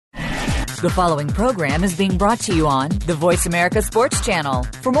The following program is being brought to you on the Voice America Sports Channel.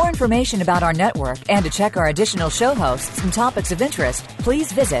 For more information about our network and to check our additional show hosts and topics of interest,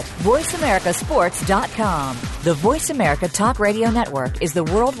 please visit voiceamericasports.com. The Voice America Talk Radio Network is the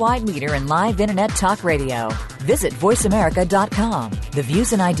worldwide leader in live Internet talk radio. Visit voiceamerica.com. The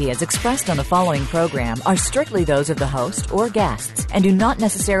views and ideas expressed on the following program are strictly those of the host or guests and do not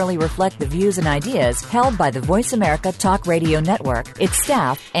necessarily reflect the views and ideas held by the Voice America Talk Radio Network, its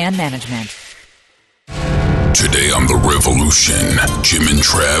staff, and management. Today on The Revolution, Jim and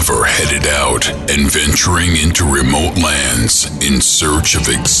Trav are headed out and venturing into remote lands in search of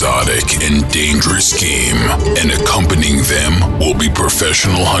exotic and dangerous game. And accompanying them will be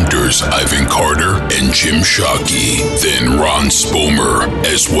professional hunters Ivan Carter and Jim Shockey, then Ron Spomer,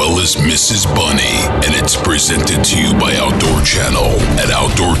 as well as Mrs. Bunny. And it's presented to you by Outdoor Channel at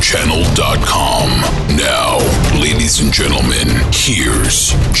OutdoorChannel.com. Now, ladies and gentlemen,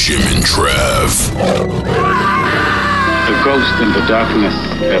 here's Jim and Trav. The ghost and the darkness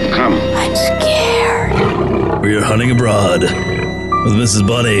have come. I'm scared. We are hunting abroad with Mrs.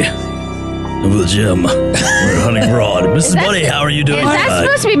 Bunny and with Jim. We're hunting abroad. Mrs. Bunny, how are you doing? Is that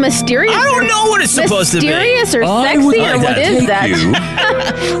supposed to be mysterious? I don't know what it's supposed to be. Mysterious or sexy or what is that? You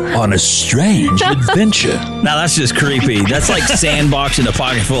on a strange adventure. Now that's just creepy. That's like sandbox in a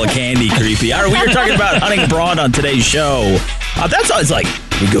pocket full of candy creepy. All right, we were talking about hunting abroad on today's show. That's all it's like.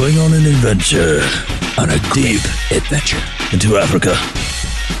 We're going on an adventure. On a deep adventure into Africa.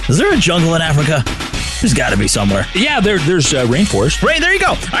 Is there a jungle in Africa? There's got to be somewhere. Yeah, there's rainforest. Right, there you go.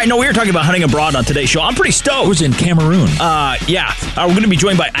 All right, no, we were talking about hunting abroad on today's show. I'm pretty stoked. It was in Cameroon. Yeah. We're going to be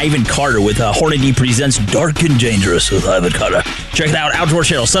joined by Ivan Carter with Hornady Presents Dark and Dangerous with Ivan Carter. Check it out, Outdoor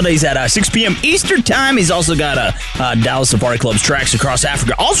Channel, Sundays at 6 p.m. Eastern Time. He's also got Dallas Safari Club's tracks across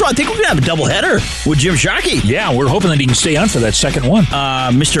Africa. Also, I think we're going to have a doubleheader with Jim Shockey. Yeah, we're hoping that he can stay on for that second one.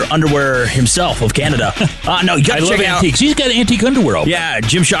 Mr. Underwear himself of Canada. No, you got to check it out. Antiques. He's got antique underwear all Yeah,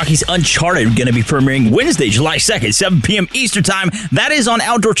 Jim Shockey's Uncharted going to be premiering Wednesday, July 2nd, 7 p.m. Eastern Time. That is on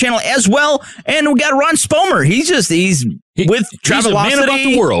Outdoor Channel as well. And we got Ron Spomer. He's with Travelocity. He's a man about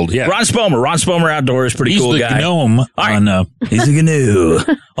the world, yeah. Ron Spomer Outdoors, pretty cool guy. He's the gnome. Right. He's a GNU.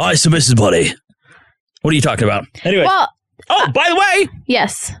 All right, so Mrs. Buddy, what are you talking about? Anyway. Well, by the way.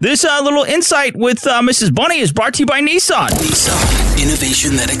 Yes. This little insight with Mrs. Bunny is brought to you by Nissan. Nissan,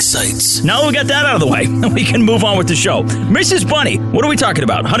 innovation that excites. Now that we got that out of the way, we can move on with the show. Mrs. Bunny, what are we talking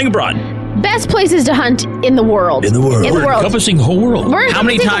about? Hunting abroad. Best places to hunt in the world. In the world. We're encompassing the whole world. How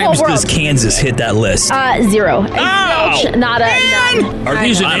many times does Kansas hit that list? 0. Oh, not a none. Are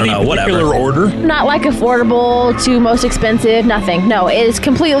these in any particular order? Not like affordable to most expensive, nothing. No, it is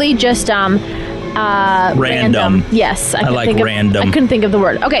completely just random. Yes, I like random. I couldn't think of the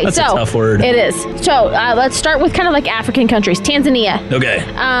word. Okay, that's so a tough word. It is. So let's start with kind of like African countries. Tanzania. Okay.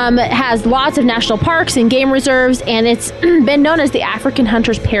 Has lots of national parks and game reserves, and it's been known as the African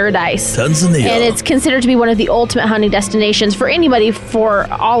hunter's paradise. Tanzania. And it's considered to be one of the ultimate hunting destinations for anybody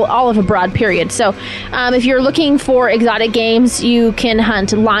for all of a broad period. So if you're looking for exotic games, you can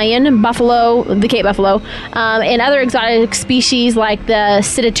hunt lion, buffalo, the Cape buffalo, and other exotic species like the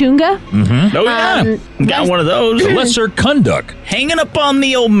Sitatunga. Mm-hmm. Oh, yeah. Got one of those. The lesser conduct. Hanging up on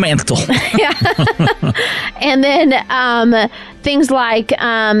the old mantle. Yeah. And then things like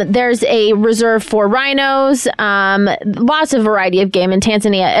there's a reserve for rhinos, lots of variety of game in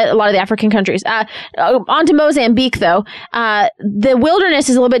Tanzania, a lot of the African countries. On to Mozambique, though. The wilderness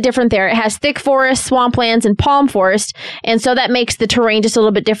is a little bit different there. It has thick forests, swamplands, and palm forest. And so that makes the terrain just a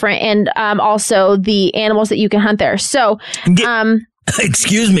little bit different, and also the animals that you can hunt there. So...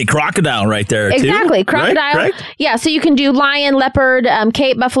 excuse me, crocodile right there, too. Exactly, crocodile. Right? Yeah, so you can do lion, leopard,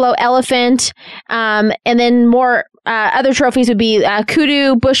 Cape buffalo, elephant, and then more other trophies would be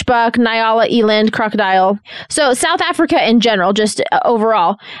kudu, bushbuck, nyala, eland, crocodile. So South Africa in general, just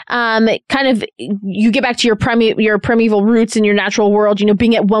overall, kind of you get back to your primeval roots in your natural world. You know,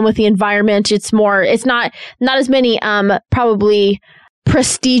 being at one with the environment. It's not as many probably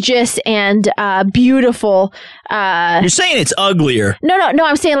prestigious and beautiful. You're saying it's uglier? No.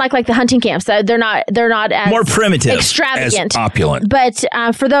 I'm saying like the hunting camps. They're not as more primitive, extravagant, as opulent. But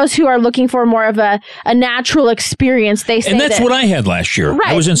for those who are looking for more of a natural experience, they say and that's what I had last year. Right.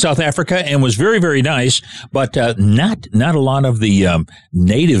 I was in South Africa and was very, very nice, but not a lot of the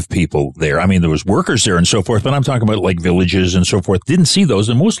native people there. I mean, there was workers there and so forth, but I'm talking about like villages and so forth. Didn't see those,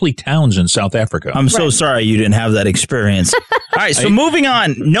 and mostly towns in South Africa. I'm so sorry you didn't have that experience. All right, so moving moving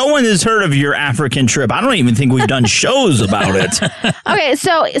on. No one has heard of your African trip. I don't even think we've done shows about it. Okay,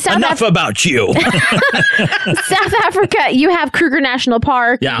 so Enough about you. South Africa, you have Kruger National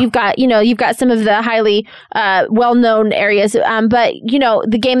Park. Yeah. You've got some of the highly well-known areas. But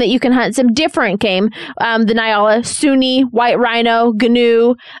the game that you can hunt, some different game, the Nyala, Sunni, white rhino,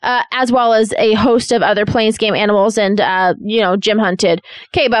 gnu, as well as a host of other plains game animals, and Jim hunted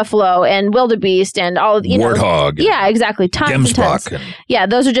Cape buffalo and wildebeest and all of warthog. Yeah, exactly. Tons and tons. Yeah,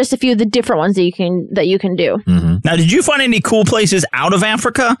 those are just a few of the different ones that you can do. Mm-hmm. Now, did you find any cool places out of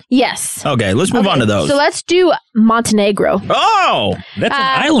Africa? Yes. Okay, let's move on to those. So let's do Montenegro. Oh, that's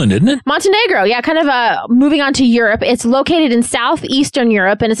an island, isn't it? Montenegro, yeah, kind of moving on to Europe. It's located in southeastern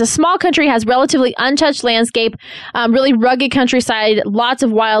Europe, and it's a small country, has relatively untouched landscape, really rugged countryside, lots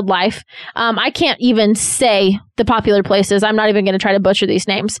of wildlife. I can't even say the popular places. I'm not even going to try to butcher these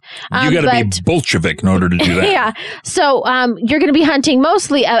names. You got to be Bolshevik in order to do that. Yeah. So you're going to be hunting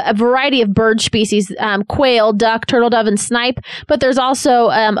mostly a variety of bird species, quail, duck, turtle dove, and snipe. But there's also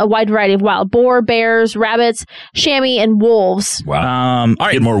a wide variety of wild boar, bears, rabbits, chamois, and wolves. Wow. All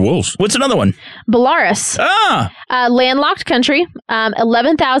right. Get more wolves. What's another one? Belarus. Landlocked country,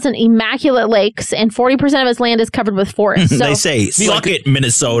 11,000 immaculate lakes, and 40% of its land is covered with forest. So they say, suck it,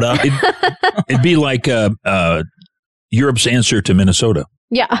 Minnesota. It'd be like Europe's answer to Minnesota.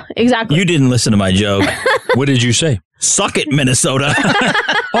 Yeah, exactly. You didn't listen to my joke. What did you say? Suck it, Minnesota.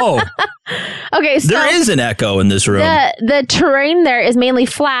 Oh. Okay, so there is an echo in this room. The terrain there is mainly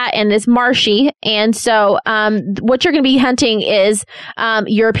flat and is marshy, and so what you're going to be hunting is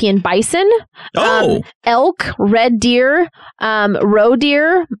European bison, elk, red deer, roe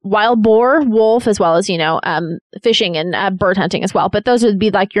deer, wild boar, wolf, as well as fishing and bird hunting as well. But those would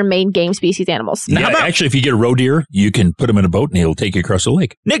be like your main game species animals. Yeah, actually, if you get a roe deer, you can put him in a boat and he'll take you across the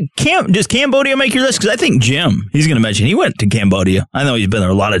lake. Nick, does Cambodia make your list? Because I think Jim, he's going to mention he went to Cambodia. I know he's been there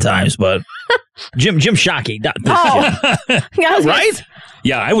a lot of times, but Jim Shockey. Right?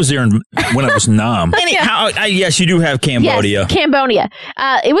 Yeah, I was there when I was Nam. Anyhow, yes, you do have Cambodia. Yes, Cambodia.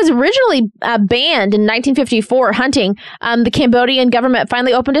 It was originally banned in 1954, hunting. The Cambodian government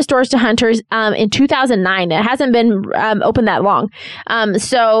finally opened its doors to hunters in 2009. It hasn't been open that long.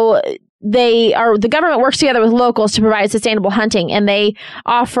 So the government works together with locals to provide sustainable hunting, and they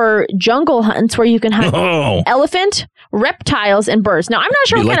offer jungle hunts where you can hunt elephant, reptiles, and birds. Now, I'm not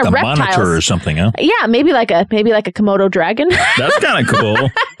sure what kind of reptiles. Monitor or something, huh? Yeah, maybe like a Komodo dragon. That's kind of cool.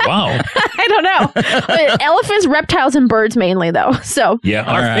 Wow. I don't know. But elephants, reptiles, and birds mainly, though. So yeah,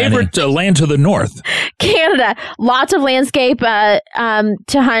 our favorite land to the north, Canada. Lots of landscape to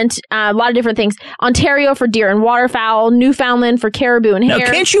hunt. A lot of different things. Ontario for deer and waterfowl. Newfoundland for caribou and hare.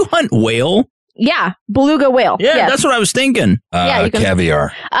 Now, can't you hunt whale? Yeah, beluga whale. Yeah, yes. That's what I was thinking.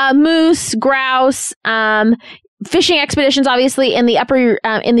 Caviar. Moose, grouse. Fishing expeditions, obviously, in the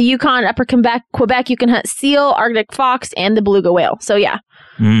in the Yukon, upper Quebec, you can hunt seal, Arctic fox, and the beluga whale. So yeah,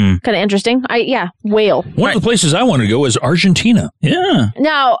 kind of interesting. Whale. One of the places I want to go is Argentina. Yeah.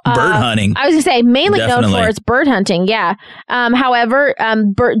 Now, bird hunting. I was gonna say mainly known for its bird hunting. Yeah. However,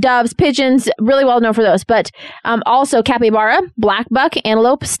 doves, pigeons, really well known for those, but also capybara, black buck,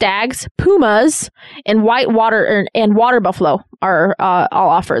 antelope, stags, pumas, and white water and water buffalo are all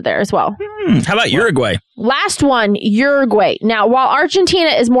offered there as well. How about Uruguay? Last one, Uruguay. Now, while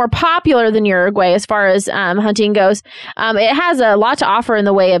Argentina is more popular than Uruguay as far as hunting goes, it has a lot to offer in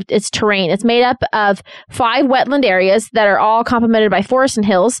the way of its terrain. It's made up of 5 wetland areas that are all complemented by forests and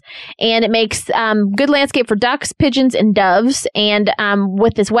hills, and it makes good landscape for ducks, pigeons, and doves. And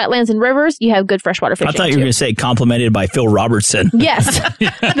with its wetlands and rivers, you have good freshwater fishing. I thought you were going to say complemented by Phil Robertson. Yes,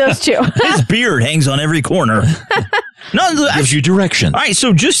 those two. His beard hangs on every corner. No, gives you direction. All right,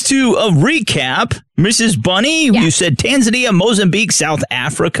 so just to recap, Mrs. Bunny, you said Tanzania, Mozambique, South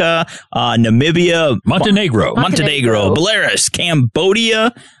Africa, Namibia, Montenegro, Belarus,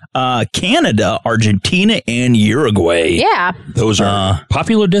 Cambodia, Canada, Argentina, and Uruguay. Yeah. Those are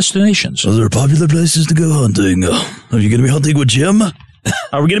popular destinations. Those are popular places to go hunting. Are you going to be hunting with Jim? Are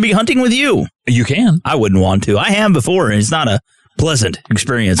we going to be hunting with you? You can. I wouldn't want to. I have before, and it's not a pleasant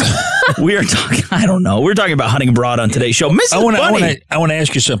experience. We are talking, I don't know. We're talking about hunting abroad on today's show. Mrs. Bunny. I want to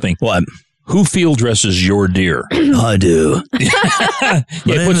ask you something. What? Who field dresses your deer? I do. He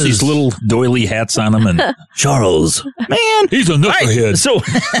puts these little doily hats on them. And Charles. Man. He's a knucklehead. Right, so,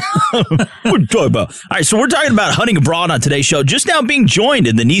 we're talking about. All right, so we're talking about hunting abroad on today's show. Just now being joined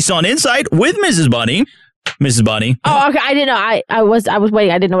in the Nissan Insight with Mrs. Bunny. Mrs. Bunny. Oh, okay. I didn't know. I was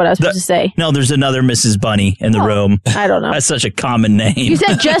waiting. I didn't know what I was supposed to say. No, there's another Mrs. Bunny in the room. I don't know. That's such a common name. You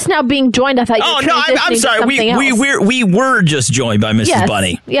said just now being joined. I thought you were I'm sorry. We were just joined by Mrs.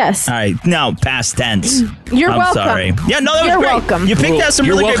 Bunny. Yes. All right. Now, past tense. You're welcome. Sorry. Yeah, no, that was You're great. welcome. You picked out some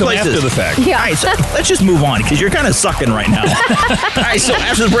really good places. After the fact. Yeah. All right, so let's just move on because you're kind of sucking right now. All right, so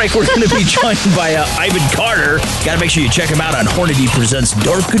after the break, we're going to be joined by Ivan Carter. Got to make sure you check him out on Hornady Presents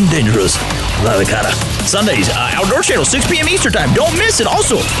Dark and Dangerous. Sundays, Outdoor Channel, 6 p.m. Eastern Time. Don't miss it.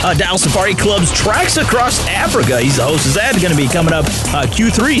 Also, Dallas Safari Club's Tracks Across Africa. He's the host of that. Going to be coming up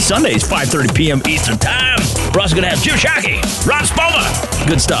Q3 Sundays, 5:30 p.m. Eastern Time. We're also going to have Jim Shockey, Ron Spoma.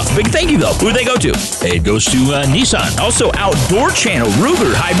 Good stuff. Big thank you, though. Who do they go to? It goes to Nissan. Also, Outdoor Channel,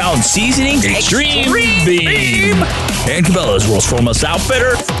 Ruger, High Mountain Seasoning, Extreme Beam. and Cabela's world's foremost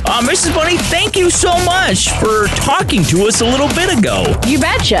outfitter. Mrs. Bunny, thank you so much for talking to us a little bit ago. You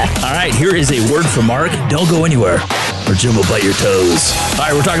betcha. All right, here is a word from Mark. Don't go anywhere, or Jim will bite your toes. All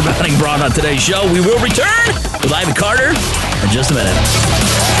right, we're talking about hunting abroad on today's show. We will return with Ivan Carter in just a minute.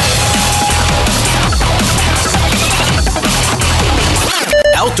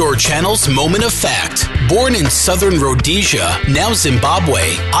 Outdoor Channel's Moment of Fact. Born in southern Rhodesia, now Zimbabwe,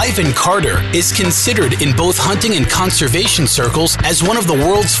 Ivan Carter is considered in both hunting and conservation circles as one of the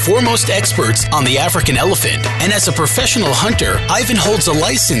world's foremost experts on the African elephant. And as a professional hunter, Ivan holds a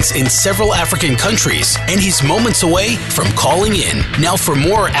license in several African countries, and he's moments away from calling in. Now for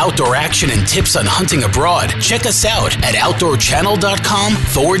more outdoor action and tips on hunting abroad, check us out at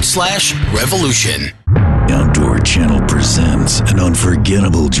outdoorchannel.com/revolution. Outdoor Channel presents an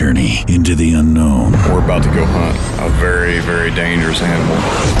unforgettable journey into the unknown. We're about to go hunt a very, very dangerous animal.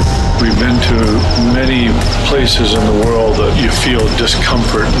 We've been to many places in the world that you feel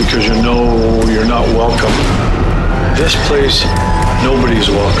discomfort because you know you're not welcome. This place, nobody's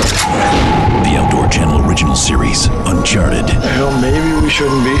welcome. The Outdoor Channel original series, Uncharted. Maybe we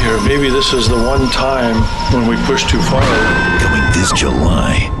shouldn't be here. Maybe this is the one time when we push too far. Coming this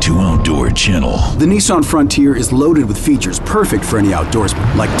July to Outdoor Channel. The Nissan Frontier is loaded with features perfect for any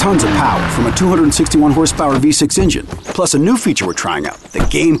outdoorsman, like tons of power from a 261 horsepower V6 engine. Plus a new feature we're trying out, the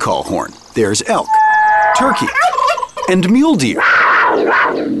game call horn. There's elk, turkey, and mule deer.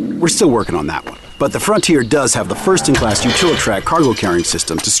 We're still working on that one. But the Frontier does have the first-in-class Utilitrack cargo carrying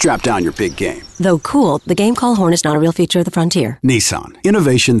system to strap down your big game. Though cool, the game call horn is not a real feature of the Frontier. Nissan.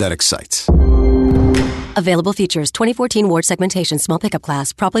 Innovation that excites. Available features: 2014 Ward segmentation, small pickup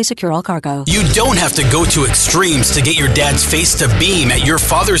class, properly secure all cargo. You don't have to go to extremes to get your dad's face to beam at your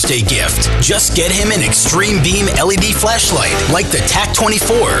Father's Day gift. Just get him an Extreme Beam LED flashlight like the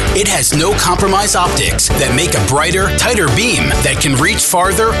TAC-24. It has no compromise optics that make a brighter, tighter beam that can reach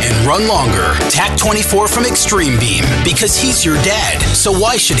farther and run longer. TAC-24 from Extreme Beam, because he's your dad, so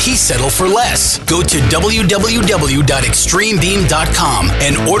why should he settle for less? Go to www.extremebeam.com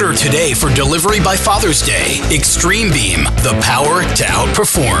and order today for delivery by Father's Day. Extreme Beam, the power to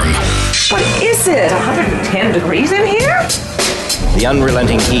outperform. What is it, 110 degrees in here? The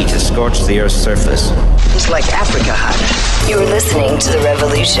unrelenting heat has scorched the Earth's surface. It's like Africa hot. You're listening to The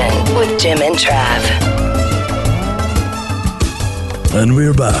Revolution with Jim and Trav. And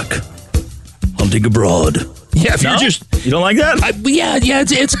we're back. Hunting abroad. Yeah, if you're just... You don't like that?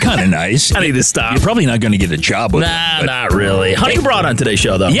 It's kind of nice. I need to stop. You're probably not going to get a job with it. Nah, not really. Hunting abroad on today's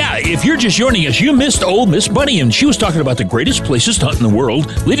show, though. Yeah, if you're just joining us, you missed old Miss Bunny, and she was talking about the greatest places to hunt in the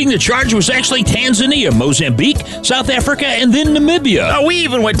world. Leading the charge was actually Tanzania, Mozambique, South Africa, and then Namibia. Oh, we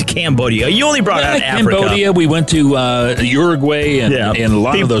even went to Cambodia. You only brought out Africa. Cambodia, we went to Uruguay and a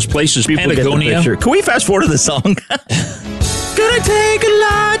lot of those places, Patagonia. Can we fast forward to the song? Gonna take a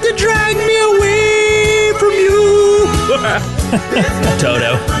lot to drag me away from you.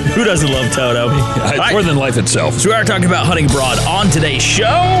 Toto. Who doesn't love Toto? More than life itself. So we are talking about hunting abroad on today's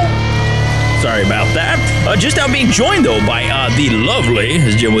show. Sorry about that. Just now being joined, though, by the lovely,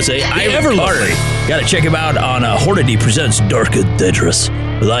 as Jim would say, Ivan Carter. Got to check him out on Hornady Presents Dark and Dangerous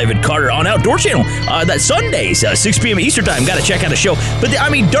with Ivan Carter on Outdoor Channel. That's Sundays, 6 p.m. Eastern Time. Got to check out the show. But,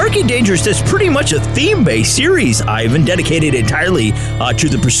 Dark and Dangerous is pretty much a theme-based series, Ivan, dedicated entirely to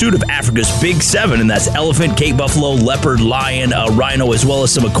the pursuit of Africa's Big Seven, and that's elephant, Cape buffalo, leopard, lion, rhino, as well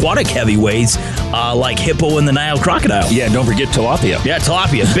as some aquatic heavyweights like hippo and the Nile crocodile. Yeah, don't forget tilapia. Yeah,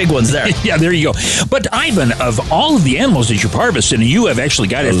 tilapia. Big ones there. Yeah, there you go. But, Ivan, of all of the animals that you've harvested, and you have actually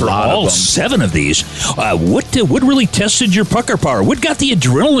got it for all 7 of these, what really tested your pucker power? What got the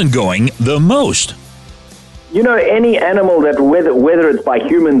adrenaline going the most? any animal that, whether it's by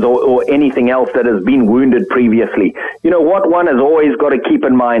humans or anything else that has been wounded previously, what one has always got to keep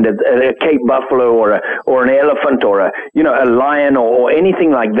in mind is a Cape buffalo or an elephant or a lion or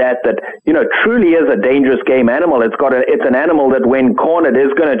anything like that truly is a dangerous game animal. It's an animal that when cornered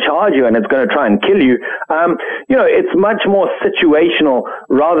is going to charge you and it's going to try and kill you. It's much more situational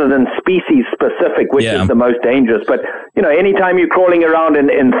rather than species specific, which is the most dangerous. But, anytime you're crawling around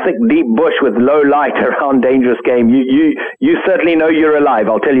in thick, deep bush with low light around dangerous game, you certainly know you're alive.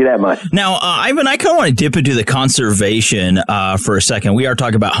 I'll tell you that much. Now, Ivan, I kind of want to dip into the conservation for a second. We are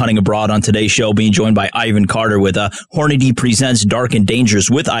talking about hunting abroad on today's show, being joined by Ivan Carter with Hornady Presents Dark and Dangerous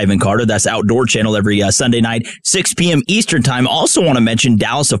with Ivan Carter. That's Outdoor Channel every Sunday night, 6 p.m. Eastern Time. Also want to mention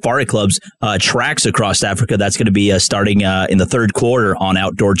Dallas Safari Club's Tracks Across Africa. That's going to be starting in the third quarter on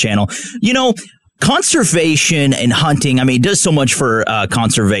Outdoor Channel. Conservation and hunting, it does so much for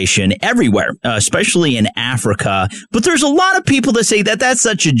conservation everywhere, especially in Africa. But there's a lot of people that say that that's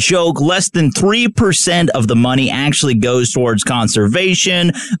such a joke. Less than 3% of the money actually goes towards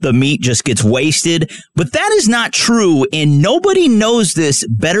conservation. The meat just gets wasted. But that is not true, and nobody knows this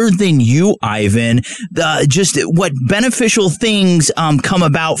better than you, Ivan. Just what beneficial things come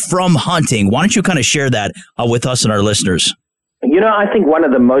about from hunting. Why don't you kind of share that with us and our listeners? I think one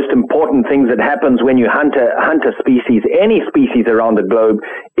of the most important things that happens when you hunt a species, any species around the globe,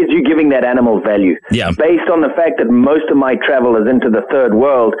 is you giving that animal value. Yeah. Based on the fact that most of my travel is into the third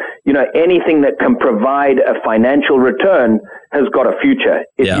world, anything that can provide a financial return has got a future.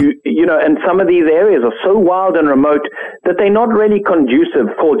 And some of these areas are so wild and remote that they're not really conducive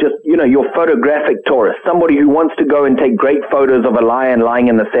for just, your photographic tourist, somebody who wants to go and take great photos of a lion lying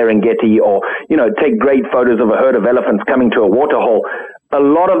in the Serengeti or, take great photos of a herd of elephants coming to a waterhole. A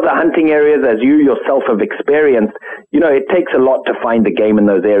lot of the hunting areas, as you yourself have experienced, it takes a lot to find the game in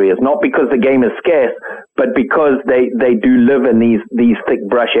those areas, not because the game is scarce, but because they do live in these thick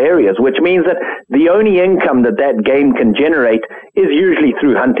brush areas, which means that the only income that game can generate is usually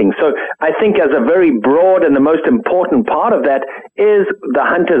through hunting. So I think as a very broad and the most important part of that is the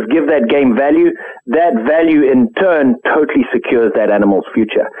hunters give that game value. That value in turn totally secures that animal's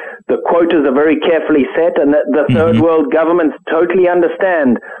future. The quotas are very carefully set, and the third world governments totally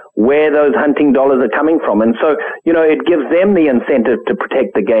understand where those hunting dollars are coming from. And so, it gives them the incentive to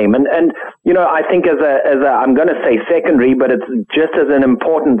protect the game. And I think as a I'm going to say secondary, but it's just as an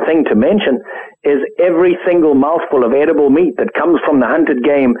important thing to mention, is every single mouthful of edible meat that comes from the hunted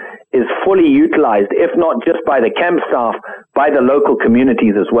game is fully utilized, if not just by the camp staff, by the local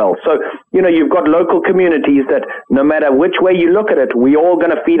communities as well. So, you've got local communities that no matter which way you look at it, we're all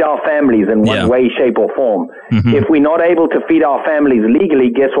going to feed our families in one way, shape, or form. If we're not able to feed our families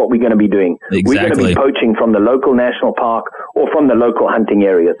legally, guess what we're going to be doing? Exactly. We're going to be poaching from the local national park or from the local hunting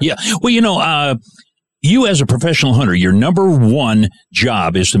areas. Yeah. Well, you as a professional hunter, your number one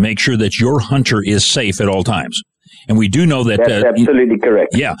job is to make sure that your hunter is safe at all times. And we do know that... That's absolutely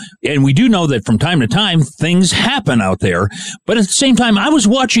correct. Yeah. And we do know that from time to time, things happen out there. But at the same time, I was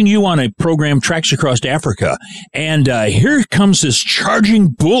watching you on a program, Tracks Across Africa, and here comes this charging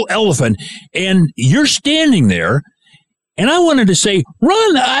bull elephant, and you're standing there, and I wanted to say,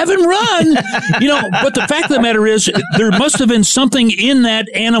 run, Ivan, run! But the fact of the matter is, there must have been something in that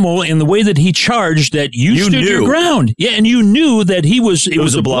animal, in the way that he charged, that you stood your ground. Yeah, and you knew that it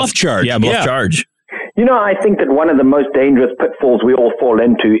was a bluff charge. Yeah, bluff charge. I think that one of the most dangerous pitfalls we all fall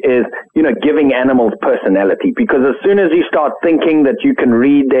into is, giving animals personality. Because as soon as you start thinking that you can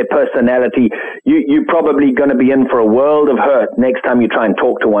read their personality, you're probably going to be in for a world of hurt next time you try and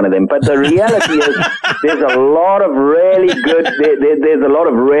talk to one of them. But the reality is, there's a lot of really good, there's a lot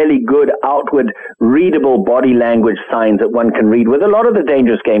of really good outward readable body language signs that one can read with a lot of the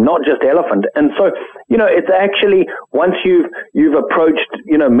dangerous game, not just elephant. And so, it's actually, once you've approached,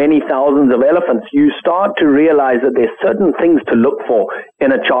 many thousands of elephants, you start to realize that there's certain things to look for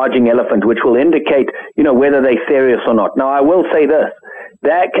in a charging elephant, which will indicate, whether they're serious or not. Now, I will say this,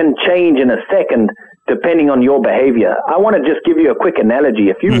 that can change in a second depending on your behavior. I want to just give you a quick analogy.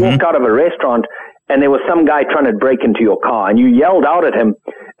 If you walk out of a restaurant and there was some guy trying to break into your car and you yelled out at him,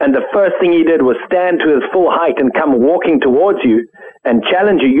 and the first thing he did was stand to his full height and come walking towards you and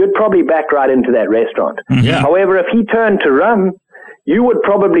challenge you, you'd probably back right into that restaurant. Yeah. However, if he turned to run, you would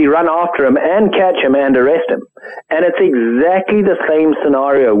probably run after him and catch him and arrest him. And it's exactly the same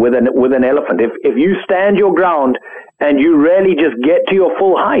scenario with an elephant. If you stand your ground and you really just get to your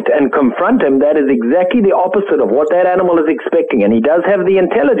full height and confront him, that is exactly the opposite of what that animal is expecting. And he does have the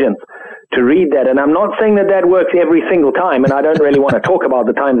intelligence to read that. And I'm not saying that works every single time, and I don't really want to talk about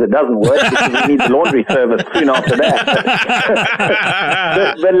the times it doesn't work because we need the laundry service soon after that.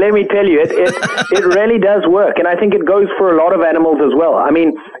 But let me tell you, it really does work, and I think it goes for a lot of animals as well. I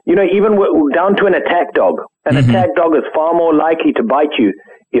mean, even down to an attack dog. An attack dog is far more likely to bite you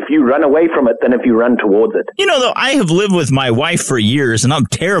if you run away from it than if you run towards it. Though, I have lived with my wife for years, and I'm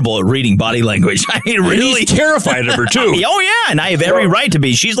terrible at reading body language. I mean, really. He's terrified of her, too. Oh, yeah, and I have every right to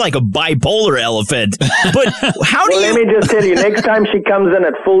be. She's like a bipolar elephant. But how do you... Let me just tell you, next time she comes in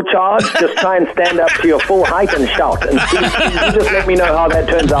at full charge, just try and stand up to your full height and shout. And you just let me know how that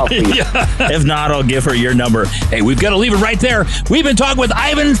turns out for you. Yeah. If not, I'll give her your number. Hey, we've got to leave it right there. We've been talking with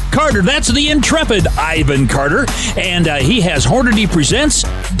Ivan Carter. That's the intrepid Ivan Carter. And he has Hornady Presents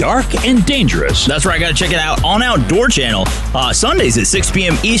Dark and Dangerous. That's right. I got to check it out on Outdoor Channel. Sundays at 6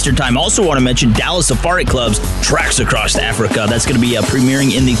 p.m. Eastern Time. Also want to mention Dallas Safari Club's Tracks Across Africa. That's going to be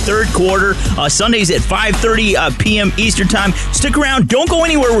premiering in the third quarter. Sundays at 5:30 p.m. Eastern Time. Stick around. Don't go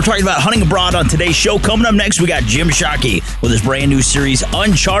anywhere. We're talking about hunting abroad on today's show. Coming up next, we got Jim Shockey with his brand new series,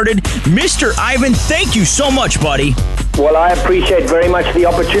 Uncharted. Mr. Ivan, thank you so much, buddy. Well, I appreciate very much the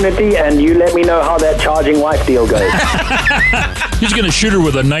opportunity, and you let me know how that charging wife deal goes. He's going to shoot her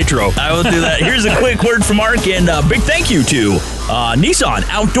with a nitro. I will do that. Here's a quick word from Mark, and a big thank you to Nissan,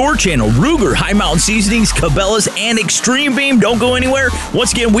 Outdoor Channel, Ruger, High Mountain Seasonings, Cabela's, and Extreme Beam. Don't go anywhere.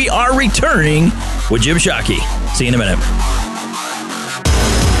 Once again, we are returning with Jim Shockey. See you in a minute.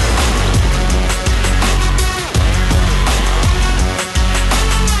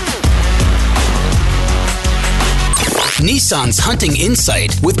 Nissan's Hunting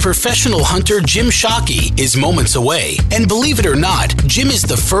Insight with professional hunter Jim Shockey is moments away. And believe it or not, Jim is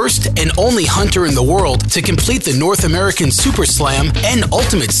the first and only hunter in the world to complete the North American Super Slam and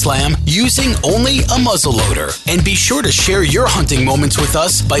Ultimate Slam using only a muzzleloader. And be sure to share your hunting moments with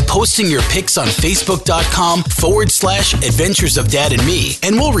us by posting your pics on Facebook.com/Adventures of Dad and Me.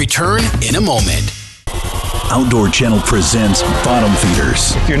 And we'll return in a moment. Outdoor Channel presents Bottom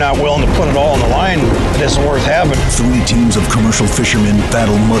Feeders. If you're not willing to put it all on the line, it isn't worth having. 3 teams of commercial fishermen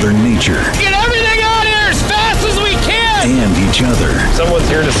battle Mother Nature. Get everything out here as fast as we can! And each other. Someone's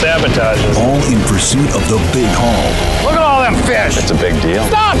here to sabotage us. All in pursuit of the big haul. Look at all them fish! It's a big deal.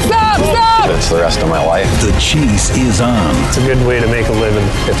 Stop! That's the rest of my life. The chase is on. It's a good way to make a living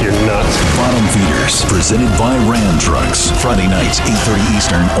if you're nuts. Bottom Feeders, presented by Ram Trucks. Friday nights, 8:30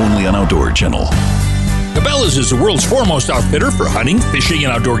 Eastern, only on Outdoor Channel. Cabela's is the world's foremost outfitter for hunting, fishing,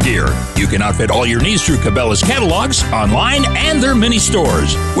 and outdoor gear. You can outfit all your needs through Cabela's catalogs, online, and their mini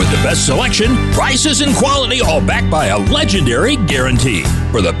stores. With the best selection, prices, and quality, all backed by a legendary guarantee.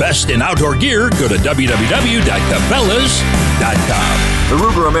 For the best in outdoor gear, go to www.cabela's.com. The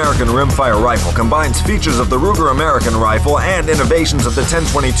Ruger American Rimfire Rifle combines features of the Ruger American Rifle and innovations of the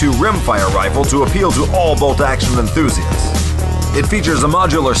 1022 Rimfire Rifle to appeal to all bolt-action enthusiasts. It features a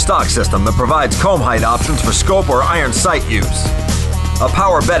modular stock system that provides comb height options for scope or iron sight use, a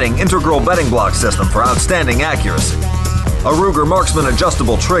power bedding integral bedding block system for outstanding accuracy, a Ruger Marksman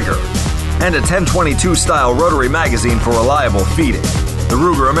adjustable trigger, and a 1022 style rotary magazine for reliable feeding. The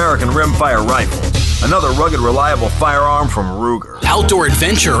Ruger American Rimfire Rifle, another rugged, reliable firearm from Ruger. Outdoor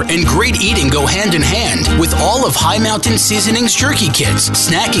adventure and great eating go hand in hand with all of High Mountain Seasonings jerky kits,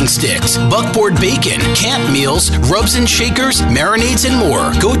 snacking sticks, buckboard bacon, camp meals, rubs and shakers, marinades, and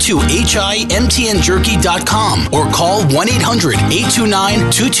more. Go to HIMTNjerky.com or call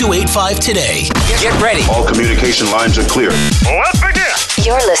 1-800-829-2285 today. Get ready. All communication lines are clear. Let's begin.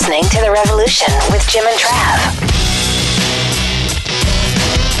 You're listening to The Revolution with Jim and Trav.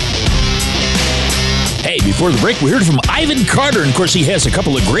 Hey, before the break, we heard from Ivan Carter, and of course, he has a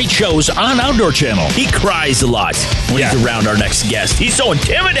couple of great shows on Outdoor Channel. He cries a lot when he's around our next guest. He's so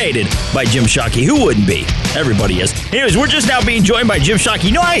intimidated by Jim Shockey. Who wouldn't be? Everybody is. Anyways, we're just now being joined by Jim Shockey.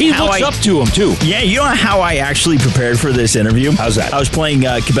 You know he looks up to him, too. Yeah, you know how I actually prepared for this interview? How's that? I was playing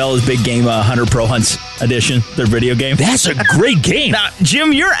Cabela's Big Game Hunter Pro Hunts Edition, their video game. That's a great game. Now,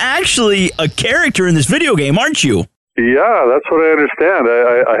 Jim, you're actually a character in this video game, aren't you? Yeah, that's what I understand.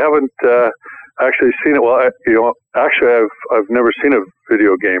 I haven't actually seen it. Well, I've never seen a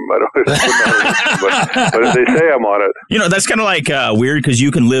video game. But they say I'm on it. You know, that's kind of like weird because you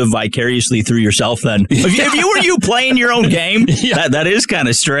can live vicariously through yourself then. If you were you playing your own game, that is kind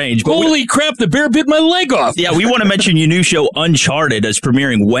of strange. But holy crap, the bear bit my leg off. Yeah, we want to mention your new show, Uncharted, is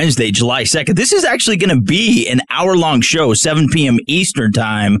premiering Wednesday, July 2nd. This is actually going to be an hour-long show, 7 p.m. Eastern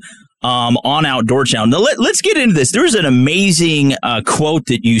Time. On Outdoor Channel. Now, let's get into this. There's an amazing quote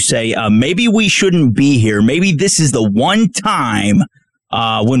that you say, maybe we shouldn't be here. Maybe this is the one time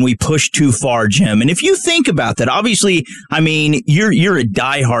when we push too far, Jim. And if you think about that, obviously, I mean, you're a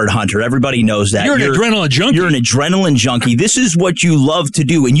diehard hunter. Everybody knows that. You're an adrenaline junkie. You're an adrenaline junkie. This is what you love to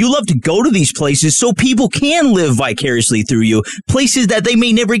do. And you love to go to these places so people can live vicariously through you. Places that they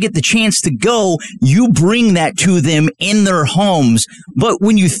may never get the chance to go, you bring that to them in their homes. But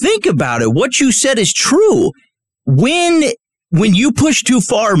when you think about it, what you said is true. When you push too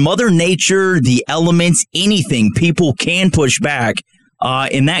far, Mother Nature, the elements, anything, people can push back.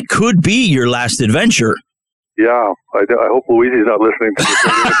 And that could be your last adventure. Yeah, I hope Luigi's not listening to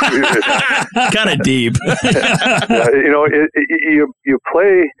this. Kind of deep. Yeah, you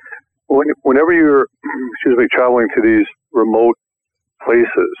play whenever you're, traveling to these remote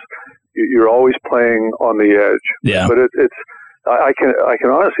places. You're always playing on the edge. Yeah. But it's I can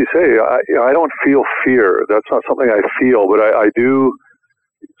honestly say I don't feel fear. That's not something I feel, but I do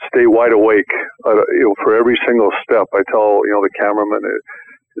stay wide awake, for every single step. I tell, the cameramen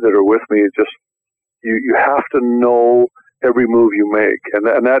that are with me, just, you have to know every move you make. And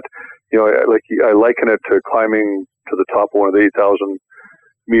that, I liken it to climbing to the top of one of the 8,000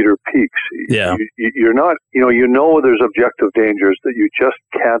 meter peaks. Yeah. You're not, there's objective dangers that you just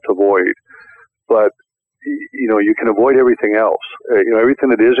can't avoid, but you can avoid everything else. Everything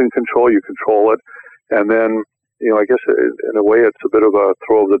that is in control, you control it. And then, I guess in a way it's a bit of a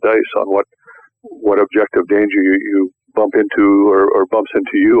throw of the dice on what objective danger you bump into or bumps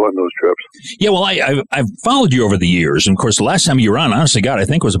into you on those trips. Yeah, well, I've followed you over the years. And, of course, the last time you were on, honestly, God, I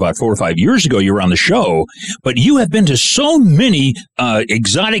think it was about 4 or 5 years ago you were on the show. But you have been to so many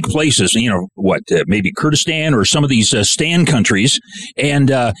exotic places, maybe Kurdistan or some of these Stan countries. And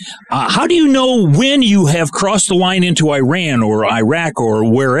how do you know when you have crossed the line into Iran or Iraq or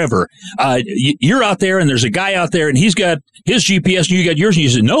wherever? You're out there and there's a guy out there and he's got his GPS and you got yours and you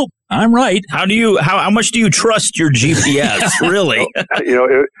said, nope, I'm right. How much do you trust your GPS, really?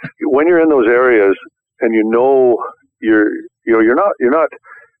 When you're in those areas and you're not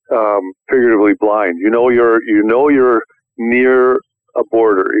figuratively blind. You're near a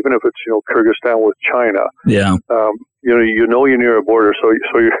border, even if it's Kyrgyzstan with China. Yeah. You're near a border. So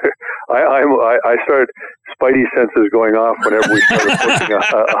you're, I start spidey senses going off whenever we start approaching a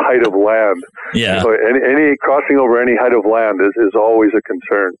height of land. Yeah. So any crossing over any height of land is always a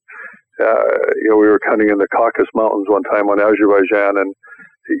concern. We were hunting in the Caucasus Mountains one time on Azerbaijan, and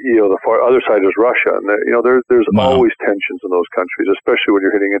the far other side is Russia, and there's always tensions in those countries, especially when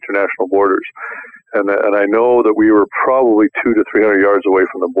you're hitting international borders. And I know that we were probably 200 to 300 yards away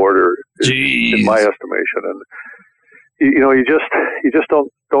from the border, in my estimation. And you just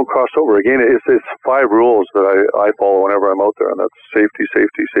don't cross over. Again, it's 5 rules that I follow whenever I'm out there, and that's safety,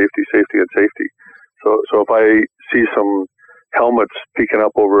 safety, safety, safety, and safety. So if I see some helmets peeking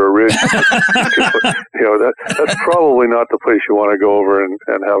up over a ridge, that's probably not the place you want to go over and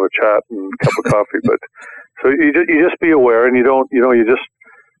have a chat and a cup of coffee. But so you just be aware, and you just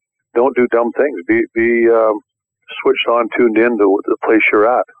don't do dumb things. Be switched on, tuned in to the place you're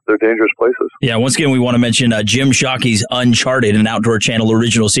at. They're dangerous places. Yeah, once again, we want to mention Jim Shockey's Uncharted, an Outdoor Channel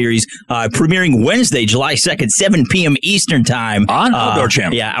original series, premiering Wednesday, July 2nd, 7 p.m. Eastern Time. On Outdoor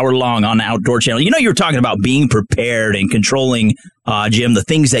Channel. Yeah, hour long on Outdoor Channel. You were talking about being prepared and controlling, Jim, the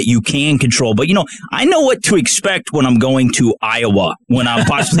things that you can control. But, I know what to expect when I'm going to Iowa, when I'm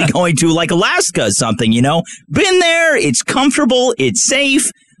possibly going to, like, Alaska or something, Been there, it's comfortable, it's safe.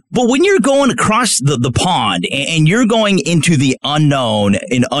 But when you're going across the pond and you're going into the unknown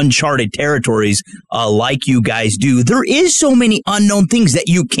in uncharted territories like you guys do, there is so many unknown things that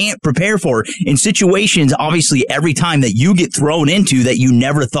you can't prepare for in situations, obviously, every time that you get thrown into that you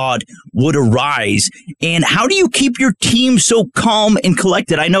never thought would arise. And how do you keep your team so calm and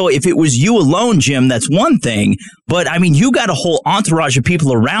collected? I know if it was you alone, Jim, that's one thing. But, you got a whole entourage of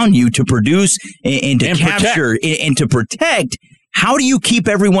people around you to produce and to capture and to protect. How do you keep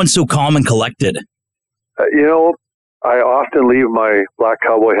everyone so calm and collected? I often leave my black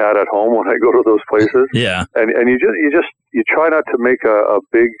cowboy hat at home when I go to those places. Yeah. And you try not to make a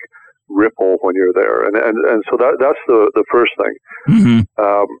big ripple when you're there. And so that's the first thing. Mm-hmm.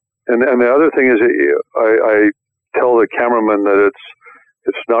 And the other thing is I tell the cameraman that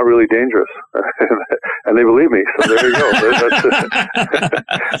it's not really dangerous, and they believe me. So there you go.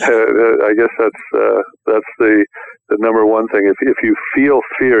 I guess that's the number one thing. If you feel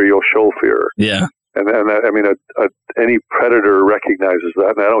fear, you'll show fear. Yeah. And any predator recognizes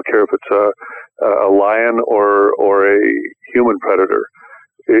that, and I don't care if it's a lion or a human predator.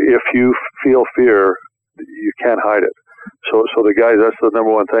 If you feel fear, you can't hide it. So the guys, that's the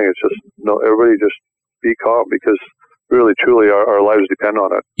number one thing. It's just everybody just be calm, because really, truly, our lives depend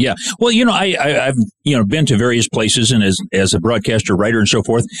on it. Yeah. Well, I've been to various places, and as a broadcaster, writer, and so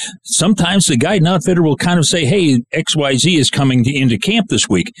forth, sometimes the guide and outfitter will kind of say, hey, XYZ is coming into camp this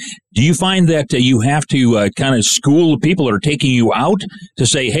week. Do you find that you have to kind of school the people that are taking you out to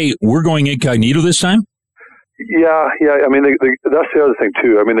say, hey, we're going incognito this time? Yeah. I mean, that's the other thing,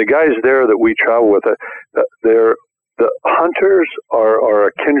 too. I mean, the guys there that we travel with, the hunters are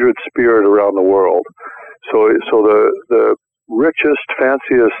a kindred spirit around the world. So the richest,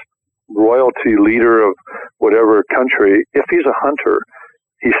 fanciest royalty leader of whatever country, if he's a hunter,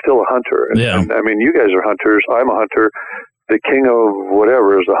 he's still a hunter. And I mean, you guys are hunters. I'm a hunter. The king of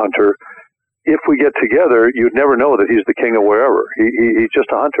whatever is a hunter. If we get together, you'd never know that he's the king of wherever. He's just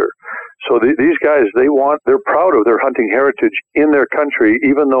a hunter. So these guys, they're proud of their hunting heritage in their country,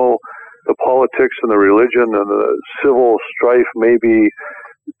 even though the politics and the religion and the civil strife may be,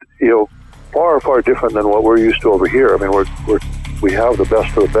 far, far different than what we're used to over here. I mean, we have the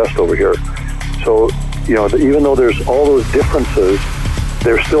best of the best over here. So, even though there's all those differences,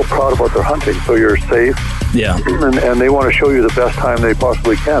 they're still proud about their hunting. So you're safe. Yeah. And they want to show you the best time they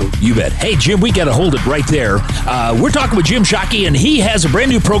possibly can. You bet. Hey, Jim, we got to hold it right there. We're talking with Jim Shockey, and he has a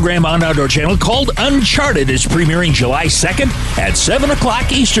brand new program on Outdoor Channel called Uncharted. It's premiering July 2nd at 7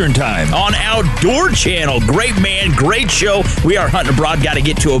 o'clock Eastern Time. On Outdoor Channel. Great man, great show. We are hunting abroad. Got to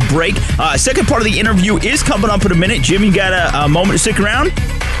get to a break. Second part of the interview is coming up in a minute. Jim, you got a moment to stick around?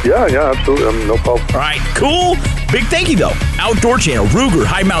 Yeah, absolutely. No problem. All right, cool. Big thank you, though. Outdoor Channel, Ruger,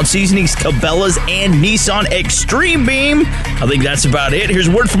 High Mount Seasonings, Cabela's, and Nissan Extreme Beam. I think that's about it. Here's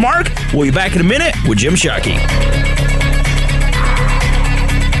a word from Mark. We'll be back in a minute with Jim Shockey.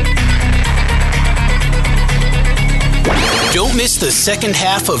 Don't miss the second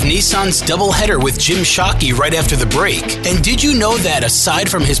half of Nissan's doubleheader with Jim Shockey right after the break. And did you know that aside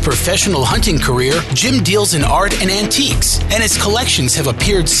from his professional hunting career, Jim deals in art and antiques, and his collections have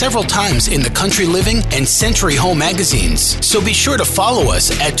appeared several times in the Country Living and Century Home magazines. So be sure to follow us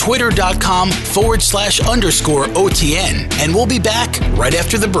at twitter.com/_OTN, and we'll be back right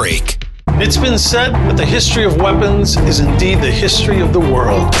after the break. It's been said that the history of weapons is indeed the history of the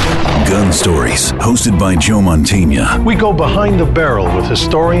world. Gun Stories, hosted by Joe Mantegna. We go behind the barrel with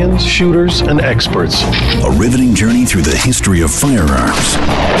historians, shooters, and experts. A riveting journey through the history of firearms.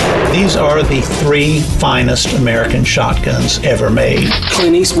 These are the 3 finest American shotguns ever made.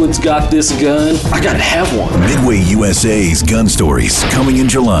 Clint Eastwood's got this gun. I gotta have one. Midway USA's Gun Stories, coming in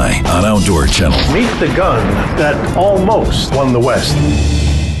July on Outdoor Channel. Meet the gun that almost won the West.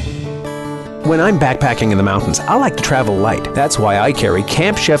 When I'm backpacking in the mountains, I like to travel light. That's why I carry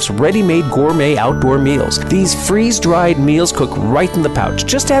Camp Chef's ready-made gourmet outdoor meals. These freeze-dried meals cook right in the pouch.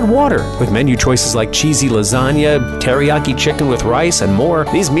 Just add water. With menu choices like cheesy lasagna, teriyaki chicken with rice, and more,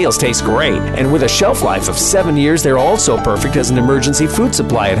 these meals taste great. And with a shelf life of 7 years, they're also perfect as an emergency food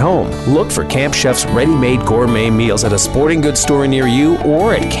supply at home. Look for Camp Chef's ready-made gourmet meals at a sporting goods store near you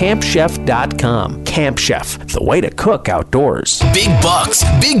or at campchef.com. Camp Chef, the way to cook outdoors. Big bucks,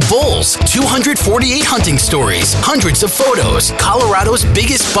 big bulls, 248 hunting stories, hundreds of photos, Colorado's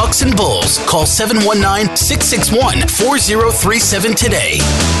biggest bucks and bulls. Call 719-661-4037 today.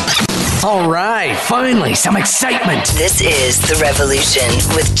 All right, finally, some excitement. This is The Revolution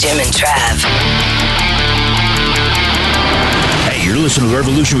with Jim and Trav. You're listening to The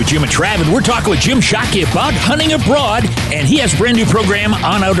Revolution with Jim and Trav, and we're talking with Jim Shockey about hunting abroad, and he has a brand new program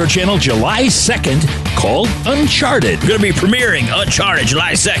on Outdoor Channel July 2nd called Uncharted. We're going to be premiering Uncharted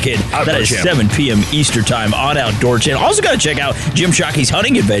July 2nd. That is 7 p.m. Eastern Time on Outdoor Channel. Also got to check out Jim Shockey's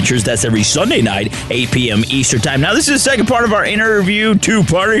Hunting Adventures. That's every Sunday night, 8 p.m. Eastern Time. Now, this is the second part of our interview,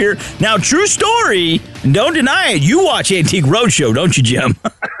 two-parter here. Now, true story, don't deny it, you watch Antique Roadshow, don't you, Jim?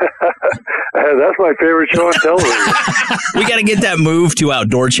 That's my favorite show on television. We got to get that move to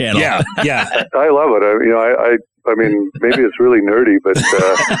Outdoor Channel. Yeah. I love it. I mean, maybe it's really nerdy, but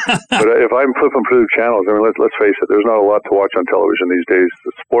if I'm flipping through channels, I mean, let's face it, there's not a lot to watch on television these days.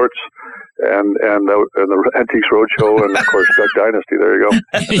 The sports and the Antiques Roadshow, and of course Duck Dynasty. There you go.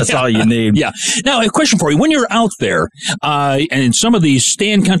 That's all you need. Yeah. Now, a question for you: when you're out there, and in some of these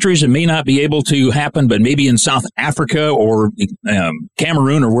stand countries, it may not be able to happen, but maybe in South Africa or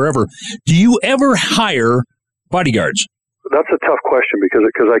Cameroon or wherever, do you ever hire bodyguards? That's a tough question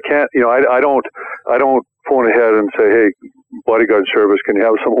because I can't. I don't phone ahead and say, hey, bodyguard service, can you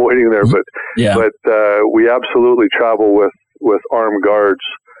have someone waiting there? But we absolutely travel with armed guards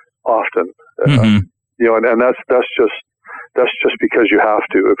often. And that's just because you have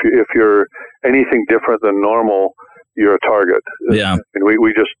to. If you're anything different than normal, you're a target. Yeah. And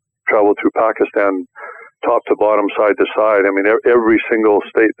we just traveled through Pakistan, top to bottom, side to side. I mean, every single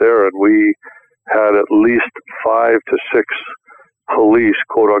state there, and we had at least 5 to 6 police,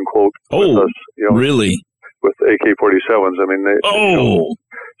 quote unquote, with us. Really? With AK-47s. I mean,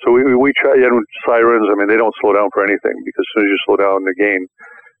 so we try, and sirens. I mean, they don't slow down for anything, because as soon as you slow down again,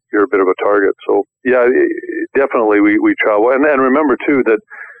 you're a bit of a target. So yeah, definitely we travel, and remember too that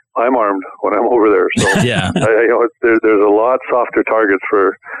I'm armed when I'm over there. So yeah, there's a lot softer targets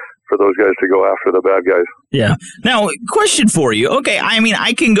for those guys to go after the bad guys. Yeah. Now, question for you. Okay, I mean,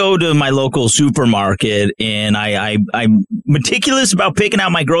 I can go to my local supermarket, and I'm meticulous about picking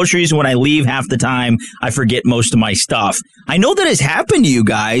out my groceries. When I leave, half the time, I forget most of my stuff. I know that has happened to you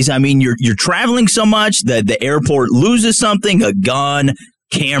guys. I mean, you're traveling so much that the airport loses something, a gun,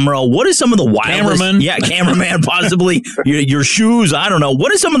 camera. What is some of the wildest? Cameraman. Yeah, cameraman, possibly. your shoes. I don't know.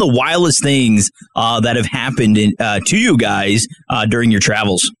 What are some of the wildest things that have happened to you guys during your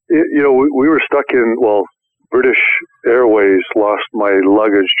travels? We were stuck in, British Airways lost my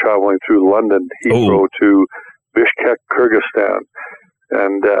luggage traveling through London, Heathrow to Bishkek, Kyrgyzstan.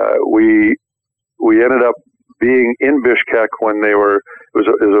 And we ended up being in Bishkek when it was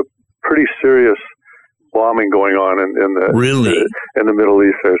a pretty serious bombing going on in the Middle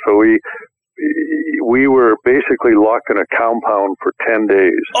East there. So we were basically locked in a compound for 10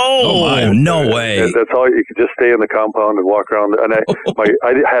 days. Oh, no way. That's all. You could just stay in the compound and walk around. And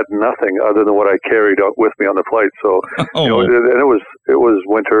I had nothing other than what I carried out with me on the flight. So, and it was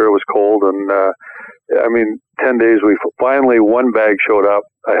winter, it was cold. And, 10 days, finally one bag showed up.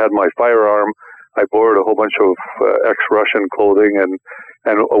 I had my firearm. I borrowed a whole bunch of ex-Russian clothing,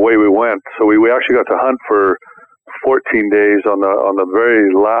 and away we went. So we actually got to hunt for 14 days. On the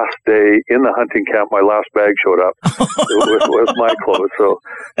very last day in the hunting camp, my last bag showed up with my clothes. So,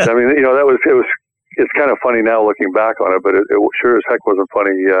 it's kind of funny now looking back on it, but it sure as heck wasn't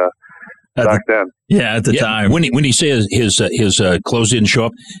funny back then. Yeah, at the time. When he says his clothes didn't show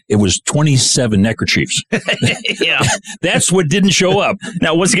up, it was 27 neckerchiefs. Yeah. That's what didn't show up.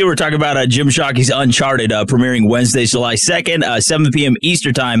 Now, once again, we're talking about Jim Shockey's Uncharted, premiering Wednesday, July 2nd, 7 p.m.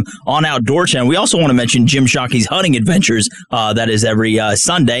 Eastern Time on Outdoor Channel. We also want to mention Jim Shockey's Hunting Adventures. That is every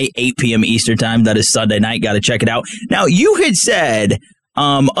Sunday, 8 p.m. Eastern Time. That is Sunday night. Got to check it out. Now, you had said